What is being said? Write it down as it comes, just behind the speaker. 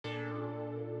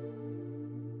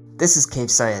This is Cave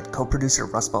Syed, co-producer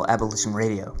of Rust Belt Abolition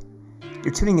Radio.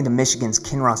 You're tuning into Michigan's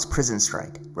Kinross prison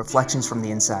strike, Reflections from the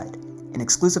Inside, an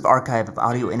exclusive archive of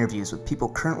audio interviews with people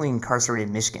currently incarcerated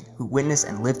in Michigan who witnessed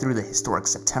and lived through the historic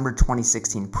September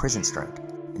 2016 prison strike.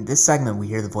 In this segment, we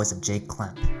hear the voice of Jake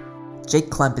Klemp.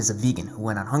 Jake Klemp is a vegan who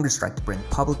went on hunger strike to bring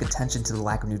public attention to the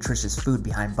lack of nutritious food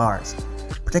behind bars,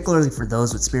 particularly for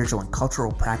those with spiritual and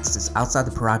cultural practices outside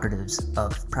the prerogatives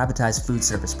of privatized food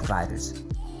service providers.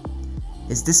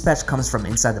 His dispatch comes from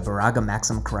inside the Baraga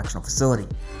Maximum Correctional Facility,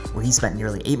 where he spent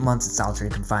nearly 8 months in solitary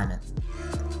confinement.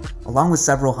 Along with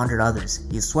several hundred others,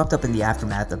 he is swept up in the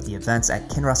aftermath of the events at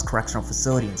Kinross Correctional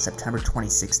Facility in September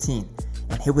 2016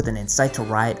 and hit with an incite to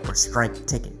riot or strike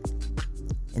ticket.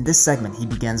 In this segment, he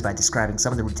begins by describing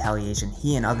some of the retaliation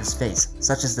he and others face,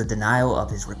 such as the denial of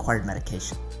his required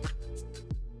medication.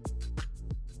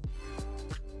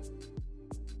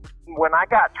 When I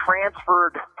got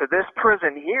transferred to this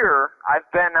prison here, I've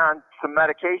been on some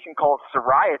medication called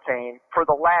Soriatane for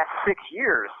the last 6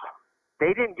 years.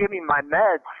 They didn't give me my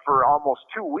meds for almost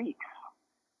 2 weeks.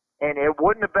 And it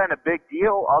wouldn't have been a big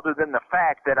deal other than the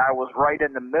fact that I was right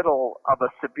in the middle of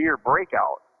a severe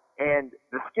breakout. And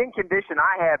the skin condition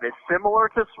I have is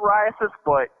similar to psoriasis,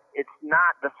 but it's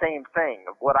not the same thing.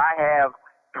 What I have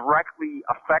directly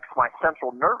affects my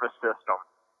central nervous system.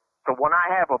 So when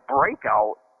I have a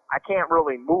breakout, I can't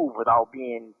really move without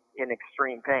being in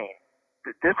extreme pain.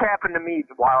 This happened to me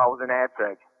while I was in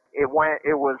ADSEG. It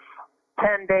was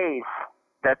 10 days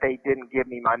that they didn't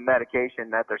give me my medication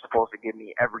that they're supposed to give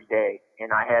me every day,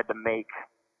 and I had to make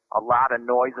a lot of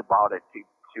noise about it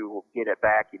to get it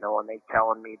back, and they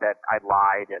telling me that I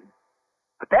lied.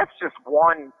 But that's just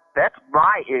that's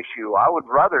my issue. I would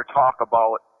rather talk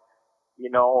about,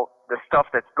 the stuff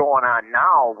that's going on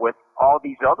now with all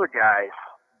these other guys.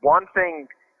 One thing,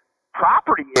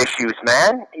 property issues,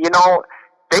 man.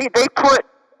 They put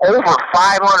over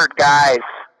 500 guys.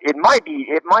 It might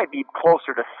be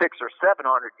closer to 600 or 700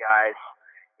 guys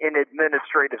in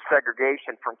administrative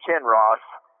segregation from Kinross.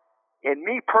 And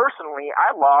me personally,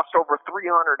 I lost over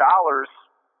 $300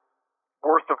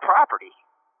 worth of property,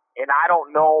 and I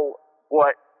don't know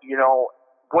what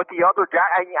the other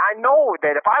guy. I know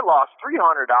that if I lost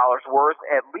 $300 worth,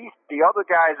 at least the other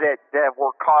guys that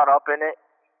were caught up in it.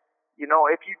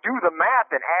 If you do the math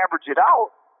and average it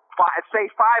out, say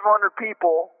 500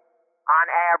 people on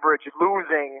average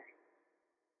losing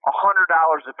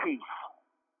 $100 a piece.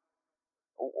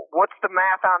 What's the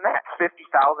math on that? $50,000?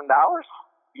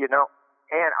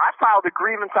 And I filed a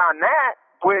grievance on that,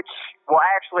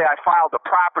 I filed a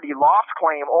property loss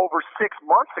claim over 6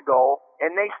 months ago,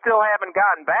 and they still haven't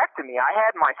gotten back to me. I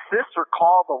had my sister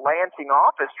call the Lansing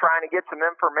office trying to get some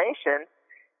information,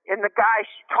 and the guy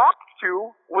she talked to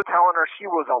was telling her she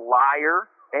was a liar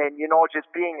and, just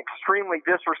being extremely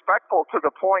disrespectful to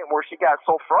the point where she got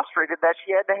so frustrated that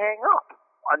she had to hang up.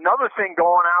 Another thing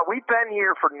going on, we've been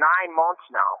here for 9 months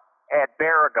now at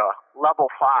Baraga, level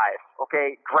 5.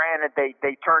 Okay, granted,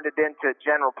 they turned it into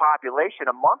general population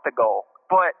a month ago.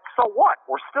 But so what?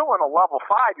 We're still in a level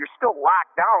 5. You're still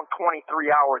locked down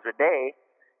 23 hours a day.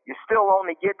 You still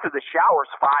only get to the showers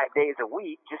 5 days a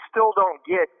week. You still don't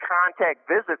get contact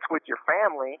visits with your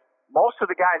family. Most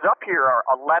of the guys up here are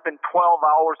 11, 12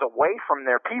 hours away from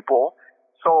their people.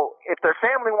 So if their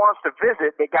family wants to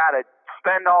visit, they got to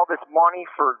spend all this money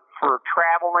for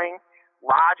traveling,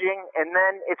 lodging, and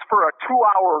then it's for a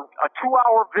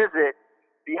 2-hour visit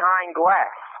behind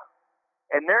glass.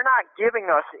 And they're not giving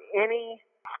us any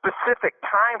specific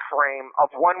time frame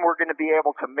of when we're going to be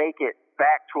able to make it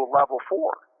back to a level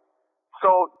 4.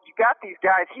 So you got these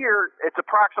guys here, it's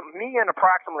me and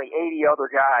approximately 80 other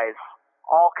guys,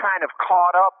 all kind of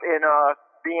caught up in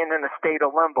being in a state of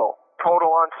limbo,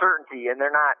 total uncertainty, and they're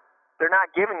not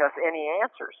giving us any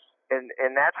answers.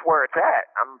 And that's where it's at.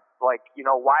 I'm like,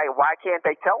 why can't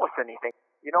they tell us anything?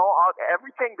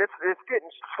 Everything that's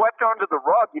getting swept under the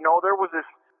rug. There was this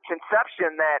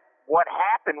conception that what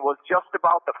happened was just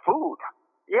about the food.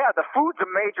 Yeah, the food's a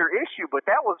major issue, but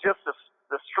that was just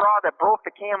the straw that broke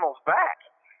the camel's back.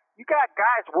 You got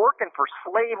guys working for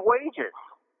slave wages,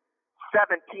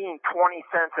 17, 20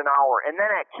 cents an hour. And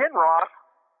then at Kinross,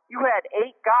 you had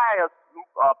 8 guys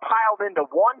piled into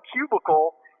one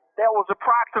cubicle that was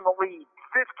approximately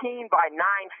 15 by 9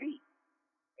 feet.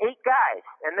 8 guys.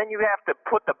 And then you have to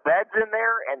put the beds in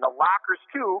there and the lockers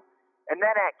too. And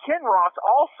then at Kinross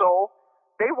also,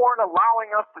 they weren't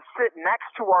allowing us to sit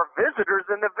next to our visitors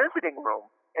in the visiting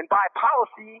room. And by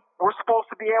policy, we're supposed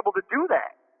to be able to do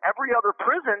that. Every other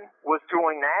prison was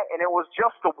doing that, and it was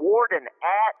just the warden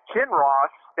at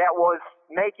Kinross that was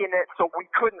making it so we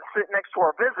couldn't sit next to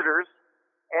our visitors.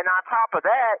 And on top of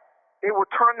that, they would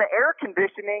turn the air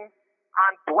conditioning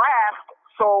on blast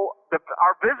so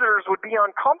our visitors would be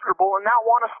uncomfortable and not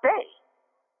want to stay.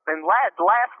 And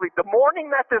lastly, the morning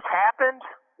that this happened,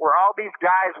 where all these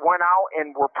guys went out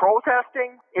and were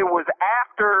protesting, it was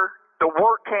after the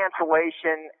work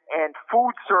cancellation and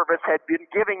food service had been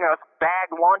giving us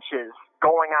bag lunches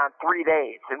going on 3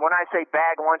 days. And when I say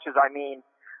bag lunches, I mean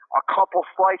a couple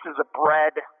slices of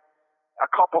bread, a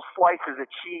couple slices of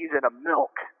cheese and a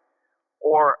milk,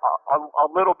 or a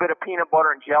little bit of peanut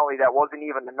butter and jelly that wasn't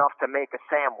even enough to make a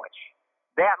sandwich.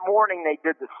 That morning they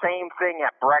did the same thing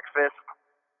at breakfast,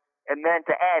 and then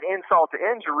to add insult to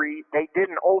injury, they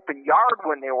didn't open yard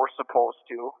when they were supposed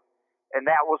to, and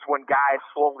that was when guys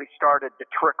slowly started to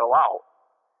trickle out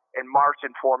and march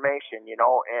in formation,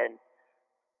 and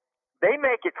they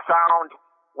make it sound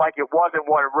like it wasn't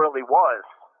what it really was.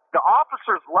 The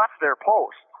officers left their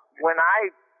post. When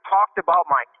I talked about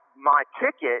my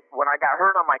ticket, when I got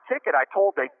hurt on my ticket, I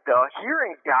told the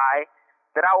hearings guy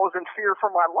that I was in fear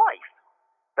for my life,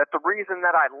 that the reason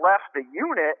that I left the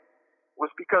unit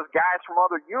was because guys from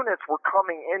other units were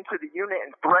coming into the unit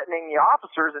and threatening the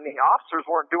officers, and the officers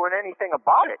weren't doing anything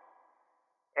about it.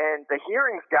 And the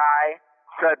hearings guy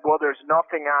said, well, there's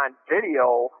nothing on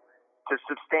video to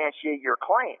substantiate your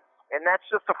claim. And that's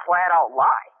just a flat-out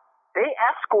lie. They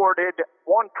escorted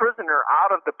one prisoner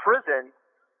out of the prison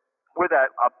with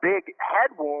a big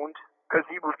head wound because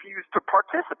he refused to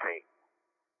participate.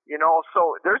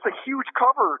 So there's a huge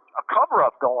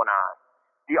cover-up going on.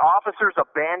 The officers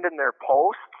abandoned their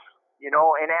posts,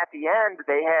 and at the end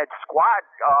they had squad,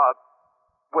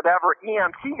 whatever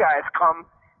EMT guys come,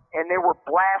 and they were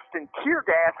blasting tear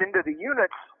gas into the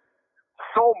units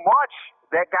so much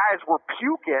that guys were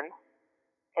puking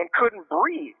and couldn't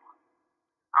breathe.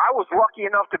 I was lucky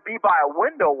enough to be by a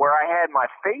window where I had my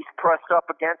face pressed up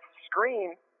against the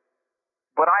screen,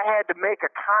 but I had to make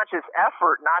a conscious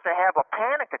effort not to have a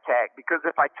panic attack, because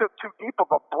if I took too deep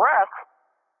of a breath,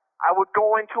 I would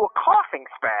go into a coughing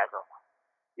spasm.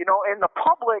 And the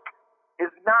public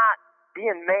is not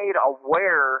being made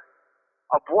aware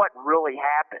of what really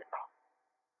happened.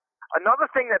 Another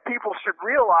thing that people should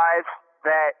realize,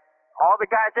 that all the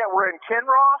guys that were in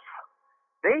Kinross,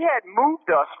 they had moved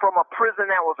us from a prison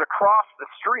that was across the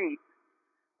street,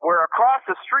 where across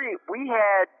the street we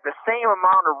had the same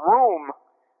amount of room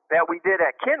that we did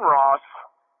at Kinross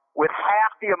with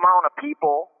half the amount of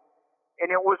people, and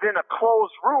it was in a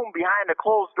closed room behind a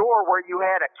closed door where you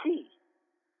had a key.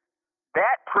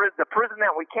 The prison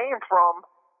that we came from,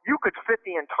 you could fit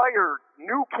the entire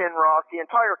new Kinross, the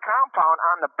entire compound,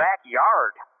 on the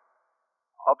backyard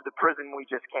of the prison we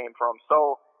just came from.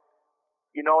 So,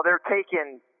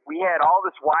 we had all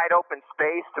this wide open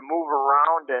space to move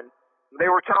around, and they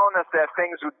were telling us that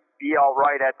things would be all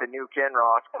right at the new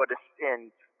Kinross,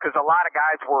 because a lot of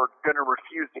guys were going to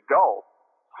refuse to go.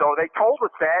 So they told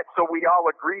us that, so we all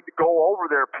agreed to go over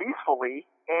there peacefully,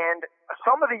 and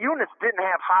some of the units didn't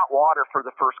have hot water for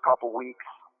the first couple weeks.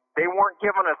 They weren't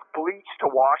giving us bleach to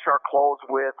wash our clothes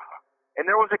with, and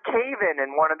there was a cave-in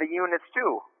in one of the units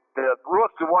too. The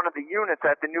roof of one of the units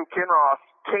at the new Kinross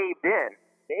caved in.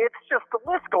 It's just, the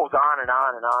list goes on and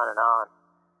on and on and on.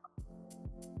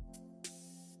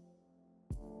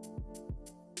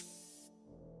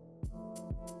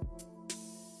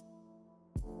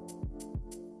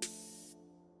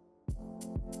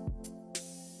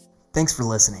 Thanks for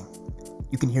listening.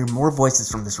 You can hear more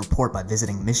voices from this report by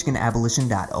visiting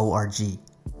michiganabolition.org.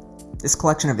 This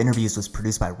collection of interviews was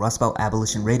produced by Rust Belt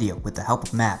Abolition Radio with the help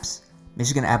of MAPS,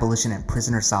 Michigan Abolition and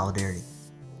Prisoner Solidarity.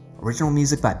 Original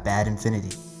music by Bad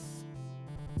Infinity.